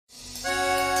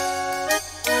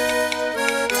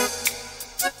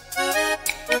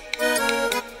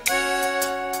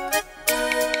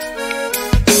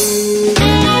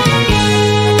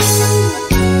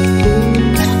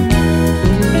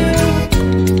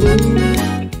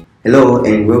Hello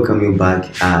and welcome you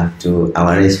back to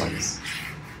our lessons.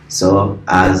 So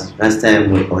as last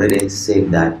time we already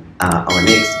said that our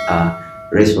next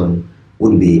lesson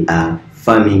would be a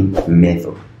farming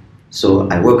method. So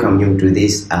I welcome you to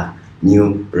this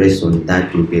new lesson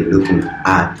that will be looking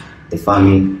at the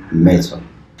farming method.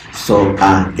 So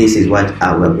this is what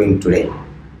we're going to learn.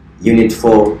 Unit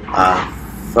 4,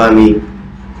 farming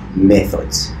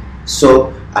methods.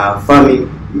 So farming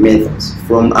methods.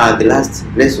 From the last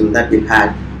lesson that we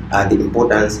had, the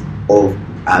importance of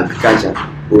agriculture,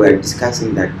 we were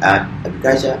discussing that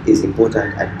agriculture is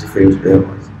important at different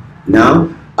levels.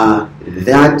 Now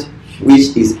that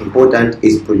which is important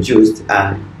is produced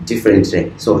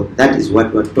differently. So that is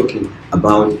what we're talking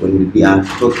about when we are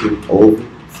talking of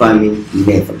farming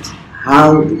methods.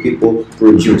 How do people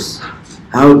produce?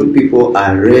 How do people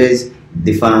raise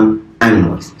the farm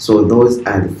animals? So those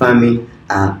are the farming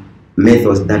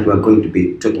methods that we're going to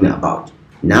be talking about.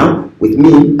 Now with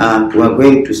me, we're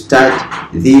going to start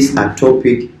this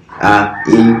topic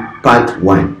in part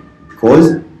 1,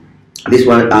 because this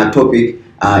one topic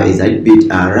is a bit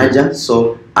larger,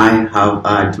 so I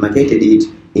have demarcated it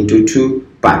into 2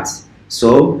 parts.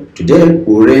 So today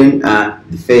we'll learn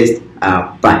the first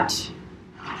part.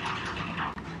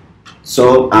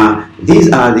 So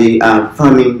these are the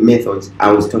farming methods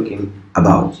I was talking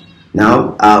about.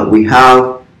 Now we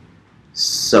have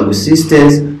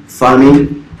subsistence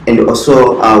farming, and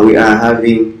also we are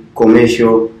having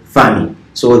commercial farming.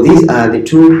 So these are the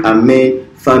 2 main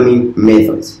farming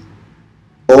methods.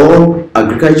 All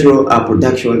agricultural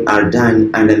production are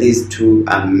done under these 2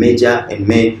 major and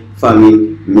main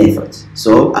farming methods.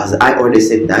 So as I already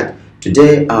said that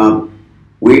today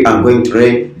we are going to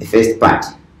learn the first part.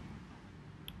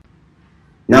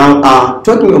 Now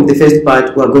talking of the first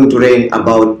part, we are going to learn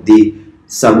about the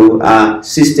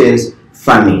subsistence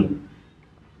farming.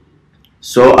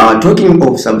 So talking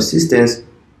of subsistence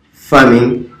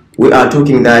farming, we are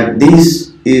talking that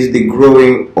this is the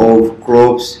growing of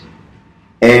crops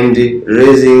and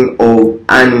raising of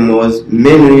animals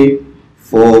mainly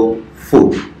for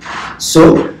food.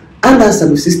 So under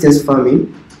subsistence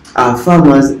farming,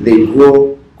 farmers, they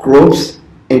grow crops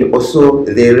and also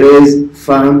they raise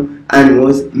farm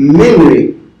animals.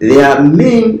 Mainly their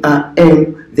main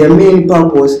aim, their main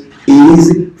purpose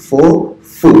is for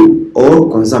food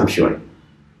or consumption.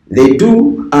 They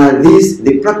do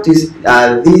they practice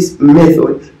this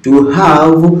method to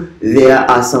have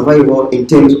their survival in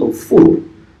terms of food.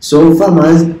 So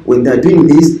farmers, when they are doing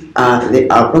this, they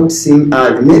are practicing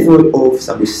the method of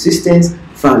subsistence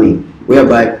farming,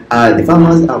 whereby the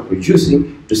farmers are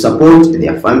producing to support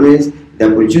their families. They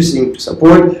are producing to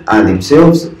support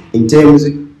themselves in terms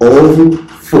of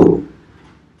food.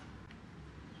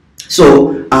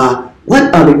 So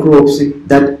what are the crops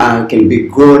that can be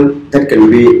grown, that can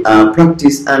be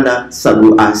practiced under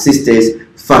subsistence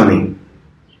farming?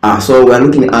 So we are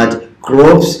looking at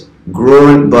crops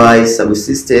grown by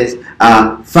subsistence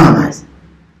farmers.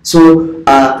 So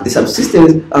the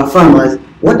subsistence farmers,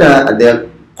 what are the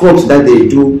crops that they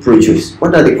do produce?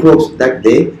 What are the crops that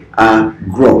they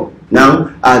grow?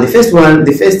 Now the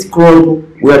first crop,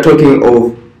 we are talking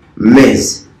of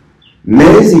maize.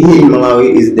 Maize here in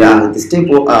Malawi is the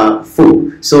staple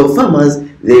food. So farmers,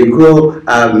 they grow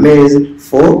maize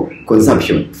for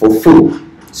consumption, for food.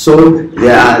 So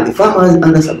there are the farmers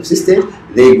under subsistence,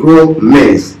 they grow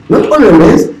maize. Not only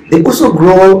maize, they also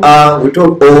grow, we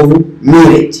talk of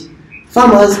millet.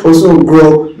 Farmers also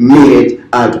grow millet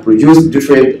to produce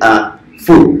different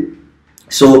food.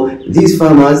 So these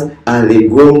farmers, they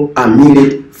grow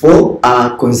millet for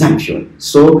consumption.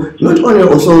 So not only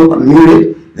also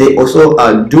millet, they also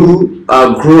do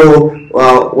grow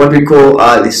what we call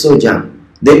the sorghum.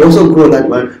 They also grow that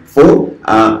one for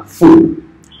food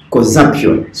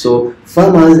consumption. So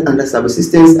farmers under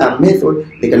subsistence method,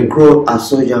 they can grow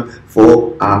sorghum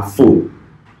for food.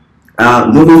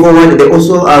 Moving forward, they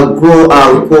also grow,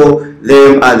 we call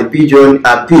them the pigeon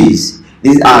peas.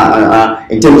 These are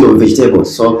in terms of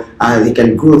vegetables. So they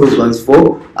can grow those ones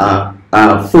for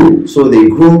food. So they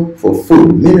grow for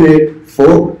food, mainly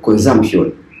for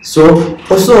consumption. So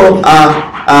also we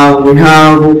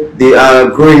have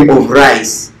the growing of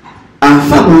rice.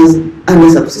 Farmers under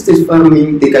subsistence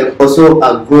farming, they can also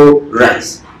grow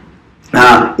rice.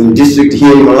 In district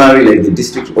here in Malawi, like the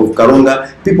district of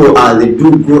Karonga, people they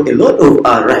do grow a lot of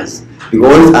rice,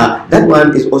 because that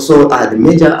one is also the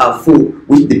major food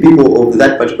which the people of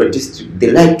that particular district, they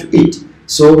like to eat.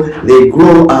 So they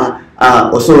grow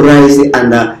also rice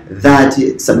under that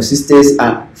subsistence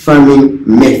farming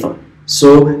method.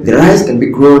 So the rice can be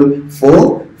grown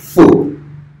for food.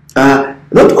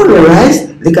 Not only rice,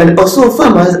 they can also,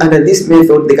 farmers under this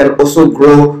method, they can also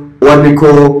grow what we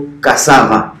call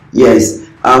cassava. Yes,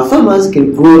 farmers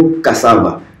can grow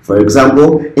cassava. For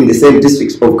example, in the same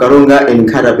districts of Karonga and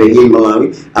Karabe here in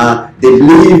Malawi, they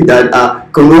believe that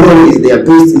Kongoro is their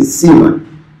best in Sima.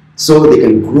 So they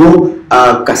can grow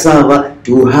cassava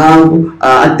to have,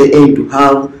 at the end, to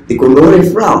have the Kongoro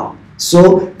flour.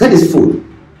 So that is food.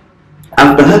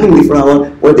 After having the flour,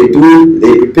 what they do,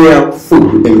 they prepare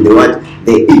food and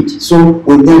they eat. So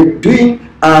when they're doing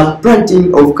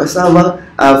planting of cassava,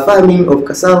 farming of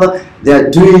cassava,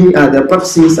 they're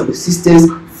practicing subsistence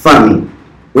farming,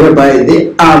 whereby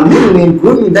they are mainly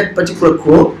growing that particular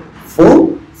crop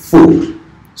for food.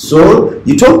 So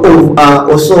you talk of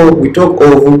also we talk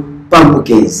of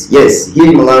pumpkins. Yes, here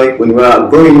in Malawi, when we are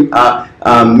growing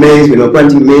maize, when we are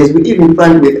planting maize, we even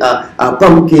plant with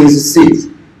pumpkin seeds.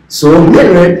 So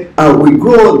mainly we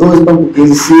grow those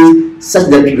pumpkin seeds such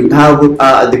that we will have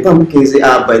the pumpkins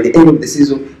by the end of the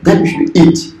season that we should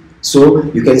eat. So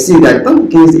you can see that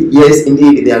pumpkins, yes,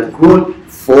 indeed, they are grown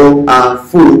for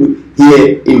food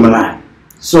here in Malawi.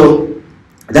 So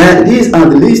these are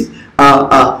the list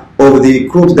of the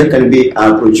crops that can be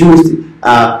produced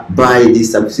by the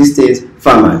subsistence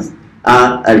farmers.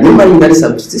 Remembering that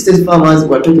subsistence farmers,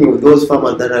 we're talking of those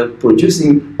farmers that are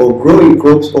producing or growing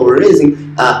crops or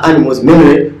raising animals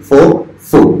mainly for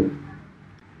food.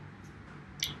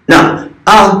 Now,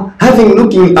 having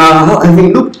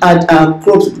looked at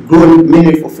crops grown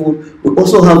mainly for food, we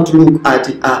also have to look at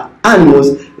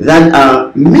animals that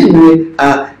are mainly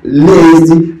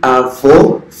raised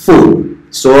for food.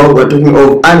 So we're talking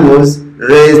of animals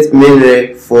raised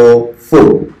mainly for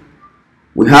food.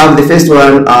 We have the first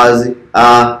one as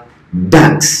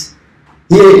ducks.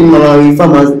 Here in Malawi,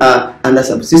 farmers under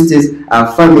subsistence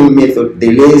farming method,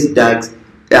 they raise ducks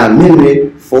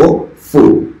mainly for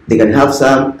food. They can have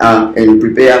some and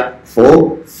prepare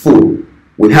for food.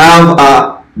 We have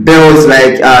birds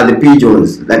like the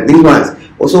pigeons, like these ones.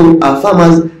 Also,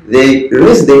 farmers, they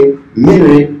raise them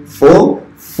mainly for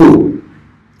food.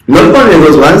 Not only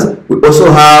those ones, we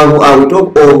also have we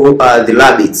talk of the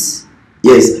rabbits.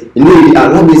 Yes, indeed,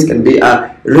 rabbits can be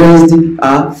raised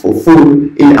for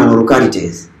food in our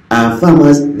localities.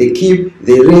 Farmers, they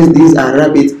raise these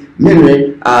rabbits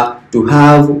mainly to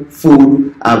have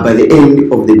food by the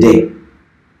end of the day.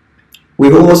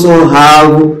 We also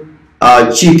have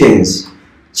chickens.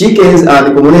 Chickens are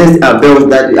the commonest birds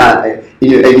that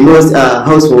in most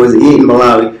households here in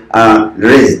Malawi are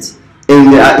raised.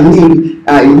 And indeed,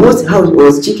 in most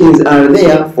households, chickens are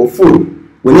there for food.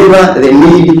 Whenever they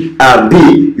need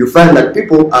bee, you find that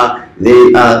people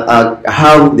they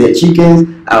have their chickens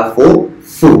for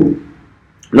food.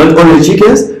 Not only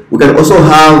chickens, we can also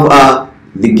have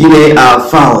the Guinea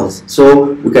fowls.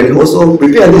 So we can also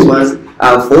prepare these ones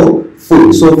for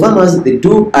food. So farmers, they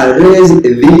do raise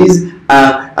these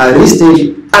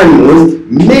listed animals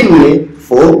mainly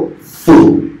for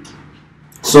food.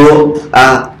 So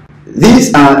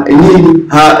this need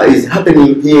is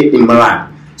happening here in Malawi.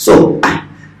 So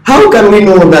how can we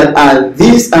know that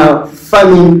this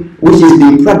farming which is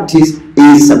being practiced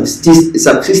is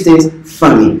subsistence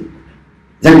farming?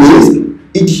 That means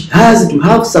it has to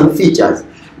have some features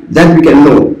that we can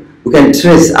know. We can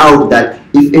trace out that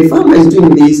if a farmer is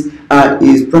doing this,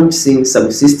 is practicing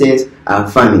subsistence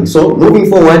farming. So moving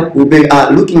forward, we'll be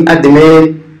looking at the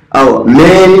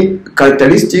main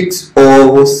characteristics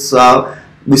of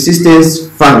subsistence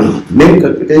farming. Main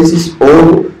characteristics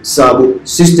of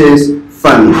subsistence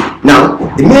farming. Now,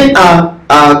 the main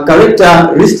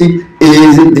characteristic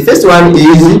is, the first one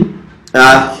is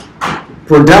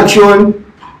production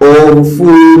of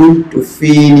food to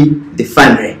feed the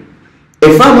family.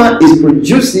 A farmer is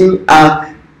producing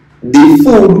the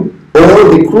food or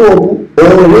the crop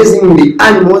or raising the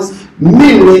animals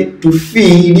mainly to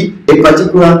feed a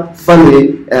particular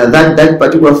family that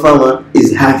particular farmer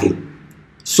is having.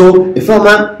 So a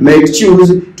farmer might choose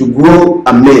to grow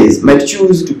maize, might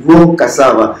choose to grow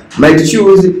cassava, might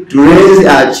choose to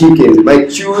raise chickens,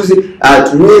 might choose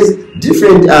to raise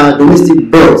different domestic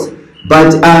birds.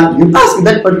 But you ask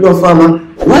that particular farmer,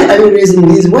 why are you raising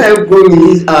this? Why are you growing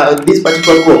this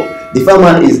particular crop? The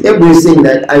farmer is able to say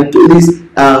that I do this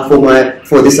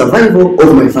for the survival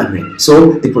of my family.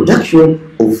 So the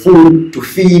production of food to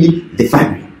feed the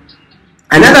family.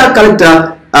 Another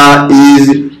character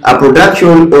is a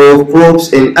production of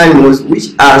crops and animals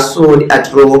which are sold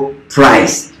at low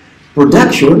price.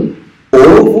 Production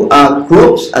of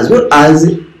crops as well as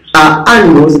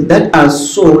animals that are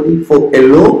sold for a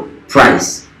low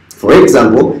price. For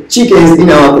example, chickens in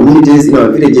our communities, in our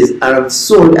villages, are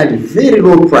sold at very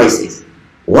low prices.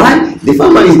 Why? The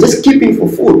farmer is just keeping for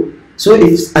food. So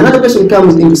if another person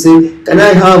comes in to say, can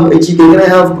I have a chicken, can I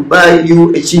have to buy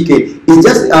you a chicken, it's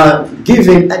just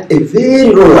given at a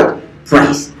very low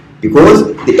price, because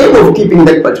the aim of keeping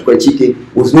that particular chicken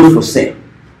was not for sale,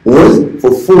 was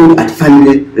for food at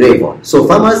family level. So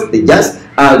farmers, they just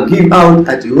give out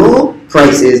at low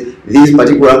prices these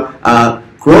particular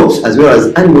crops as well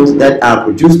as animals that are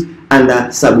produced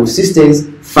under subsistence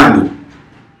farming.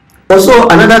 Also,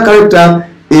 another character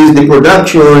is the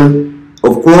production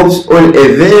of crops on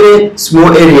a very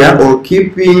small area or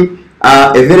keeping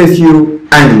a very few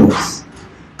animals.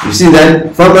 You see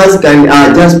that farmers can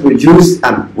just produce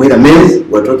whether maize,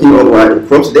 we're talking about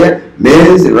crops there,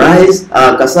 maize, rice,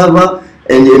 cassava,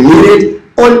 and millet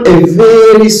on a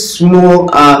very small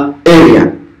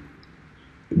area.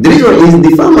 The reason is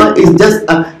the farmer is just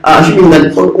assuming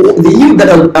that the yield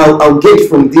that I'll get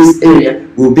from this area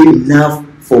will be enough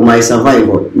for my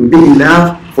survival, will be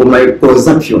enough for my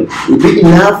consumption, will be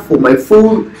enough for my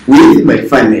food with my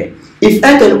family. If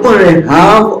I can only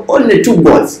have only 2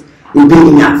 goats, it will be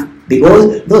enough,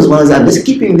 because those ones I'm just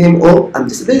keeping them, or I'm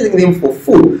just raising them for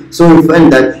food. So we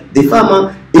find that the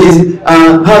farmer is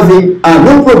having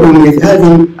no problem with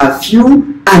having a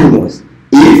few animals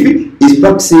if is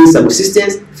practicing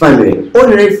subsistence farming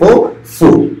only for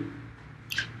food.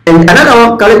 And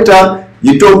another character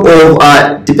you talk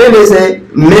of dependency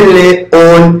mainly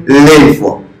on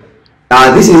rainfall.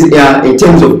 This is in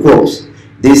terms of crops.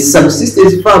 The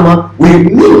subsistence farmer will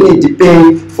mainly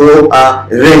depend for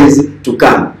rains to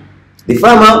come. The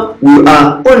farmer will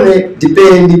only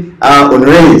depend on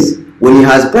rains. When he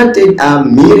has planted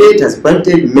millet, has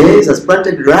planted maize, has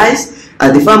planted rice,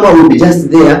 the farmer will be just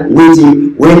there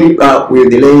waiting when will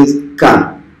the rains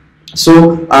come.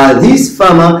 So this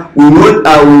farmer will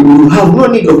have no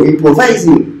need of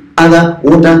improvising other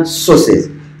water sources.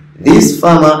 This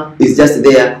farmer is just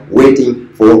there waiting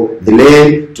for the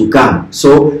rain to come.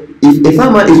 So if a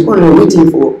farmer is only waiting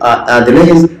for the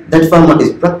rains, that farmer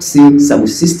is practicing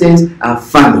subsistence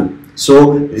farming.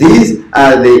 So these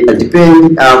they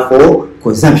depend for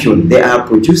consumption. They are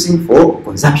producing for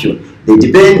consumption. They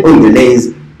depend on the rains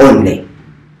only.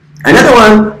 Another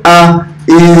one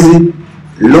is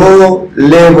low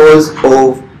levels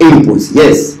of inputs.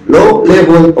 Yes, low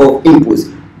levels of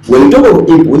inputs. When we talk of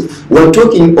inputs, we're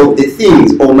talking of the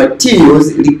things or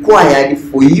materials required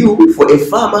for a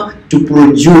farmer to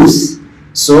produce.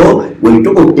 So when we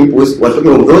talk of inputs, we're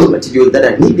talking of those materials that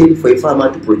are needed for a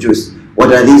farmer to produce.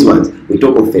 What are these ones? We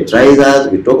talk of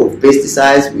fertilizers, we talk of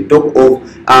pesticides, we talk of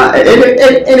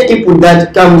any input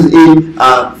that comes in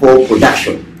for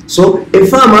production. So a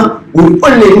farmer will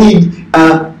only need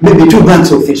maybe 2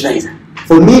 bags of fertilizer.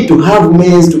 For me to have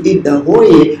maize to eat the whole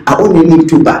year, I only need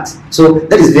 2 bags. So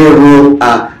that is very low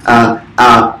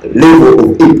level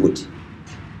of input.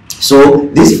 So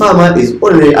this farmer is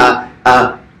only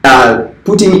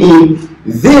putting in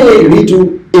very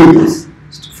little inputs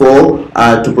for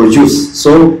to produce.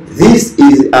 So this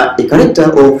is a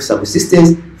character of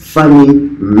subsistence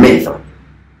farming method.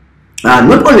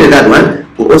 Not only that one,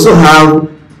 we also have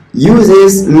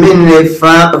uses mainly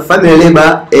family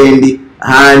labor and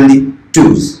hand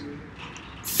tools.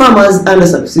 Farmers under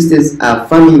subsistence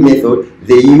farming method,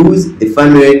 they use the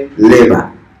family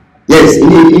labor. Yes,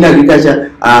 in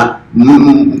agriculture,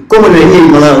 commonly here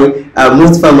in Malawi,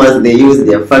 most farmers, they use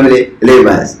their family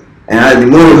labors. The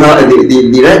more you have,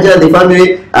 the larger the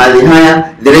family, the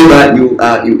higher the labor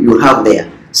you have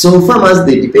there. So farmers,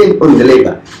 they depend on the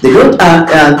labor. They don't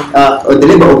on the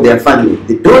labor of their family.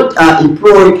 They don't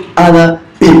employ other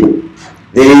people.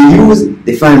 They use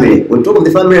the family. When we talk of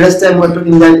the family, last time we were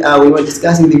talking that we were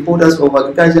discussing the importance of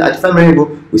agriculture at family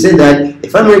level. We said that a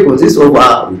family consists of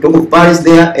we talk of parents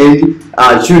there and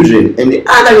children and the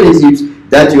other relatives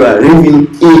that you are living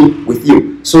in with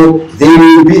you. So they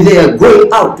will be there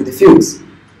going out to the fields.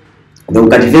 They will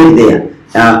cultivate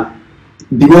there.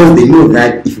 Because they know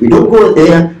that if we don't go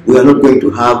there, we are not going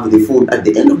to have the food at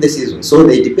the end of the season. So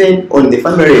they depend on the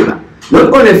family labor.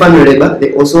 Not only family labor,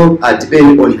 they also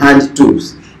depend on hand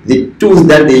tools. The tools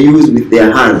that they use with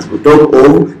their hands. We talk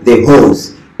of the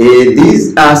hoes.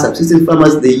 These are subsistence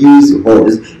farmers, they use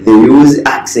hoes, they use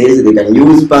axes, they can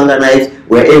use panga knives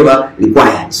wherever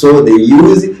required. So they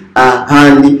use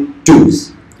hand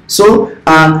tools. So,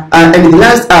 and the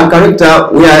last character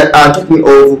we are talking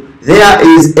of, there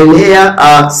is a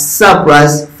layer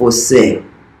surplus for sale.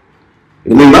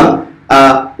 Remember,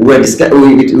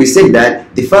 we said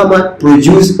that the farmer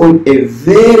produces on a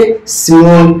very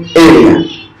small area.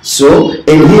 So,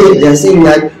 and here they are saying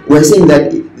that we're saying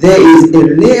that there is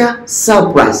a layer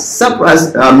surplus.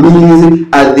 Surplus means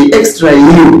the extra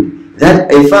yield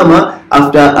that a farmer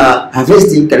after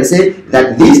harvesting can say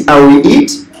that this I will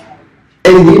eat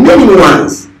And the remaining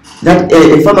ones that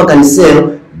a farmer can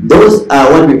sell, those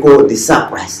are what we call the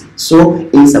surplus. So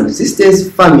in subsistence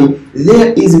farming,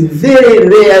 there is very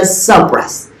rare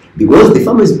surplus because the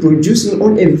farmer is producing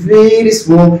on a very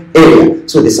small area.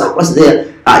 So the surplus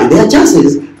there are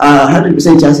chances,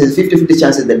 100% chances, 50-50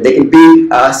 chances that they can be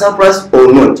surplus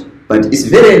or not. But it's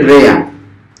very rare,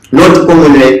 not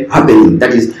commonly happening.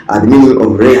 That is the meaning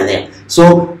of rare there.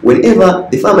 So whenever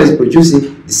the farmer is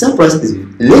producing, the surplus is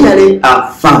rarely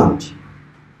found.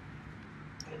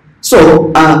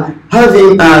 So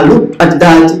having looked at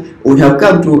that, we have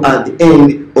come to the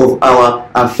end of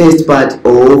our first part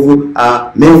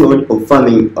of method of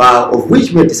farming, of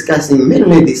which we are discussing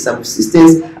mainly the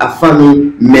subsistence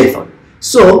farming method.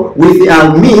 So with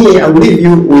me here, I will leave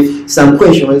you with some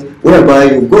questions whereby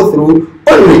you go through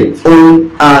only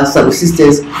on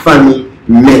subsistence farming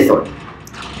method.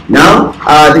 Now,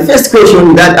 the first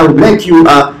question that I would like you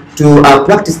to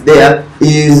practice there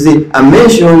is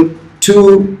mention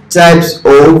 2 types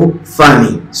of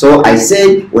farming. So I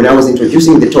said when I was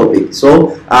introducing the topic,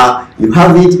 so you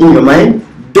have it in your mind.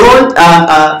 Don't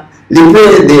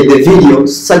replay the video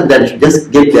such that you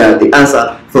just get the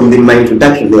answer from my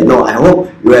introduction there. No, I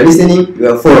hope you are listening, you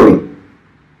are following.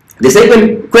 The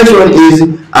second question is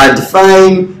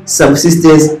define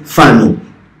subsistence farming.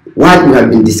 What we have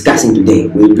been discussing today,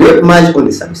 we dwell much on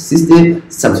the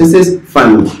subsistence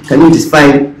farming. Can you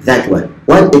define that one?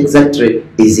 What exactly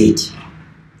is it?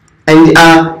 And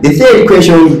the third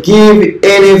question, give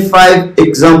any 5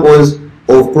 examples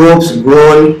of crops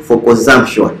grown for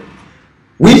consumption.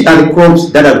 Which are the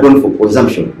crops that are grown for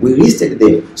consumption? We listed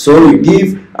them. So you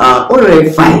give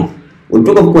only 5. When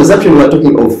we talk of consumption, we are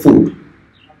talking of food.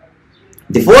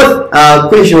 The fourth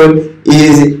question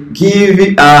is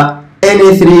give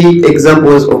any 3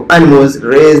 examples of animals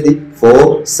raised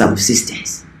for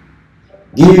subsistence.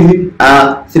 Give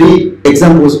 3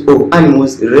 examples of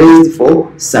animals raised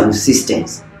for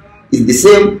subsistence. It's the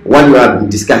same what we have been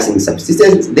discussing.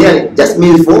 Subsistence there just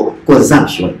means for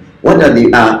consumption. What are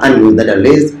the animals that are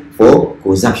raised for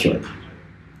consumption?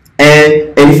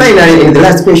 And finally, in the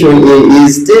last question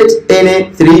is state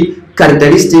any 3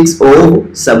 characteristics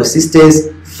of subsistence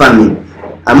farming.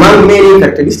 Among many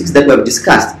characteristics that we have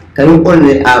discussed, can you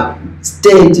only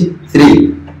state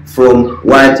 3 from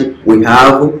what we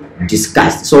have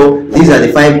discussed? So these are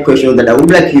the 5 questions that I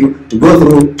would like you to go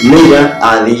through, measure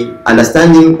the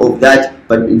understanding of that.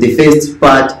 But the first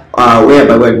part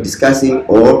whereby we're discussing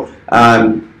or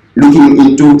looking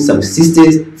into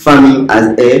subsistence farming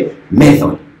as a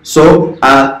method. So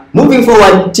moving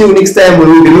forward till next time, we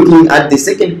will be looking at the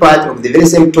second part of the very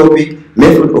same topic,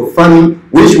 method of farming,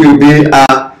 which will be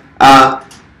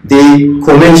the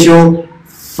commercial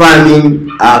farming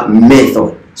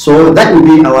method. So that will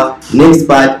be our next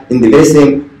part in the very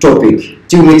same topic.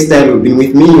 Till next time, you'll be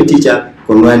with me, your teacher,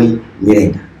 Konwani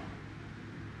Mirenda.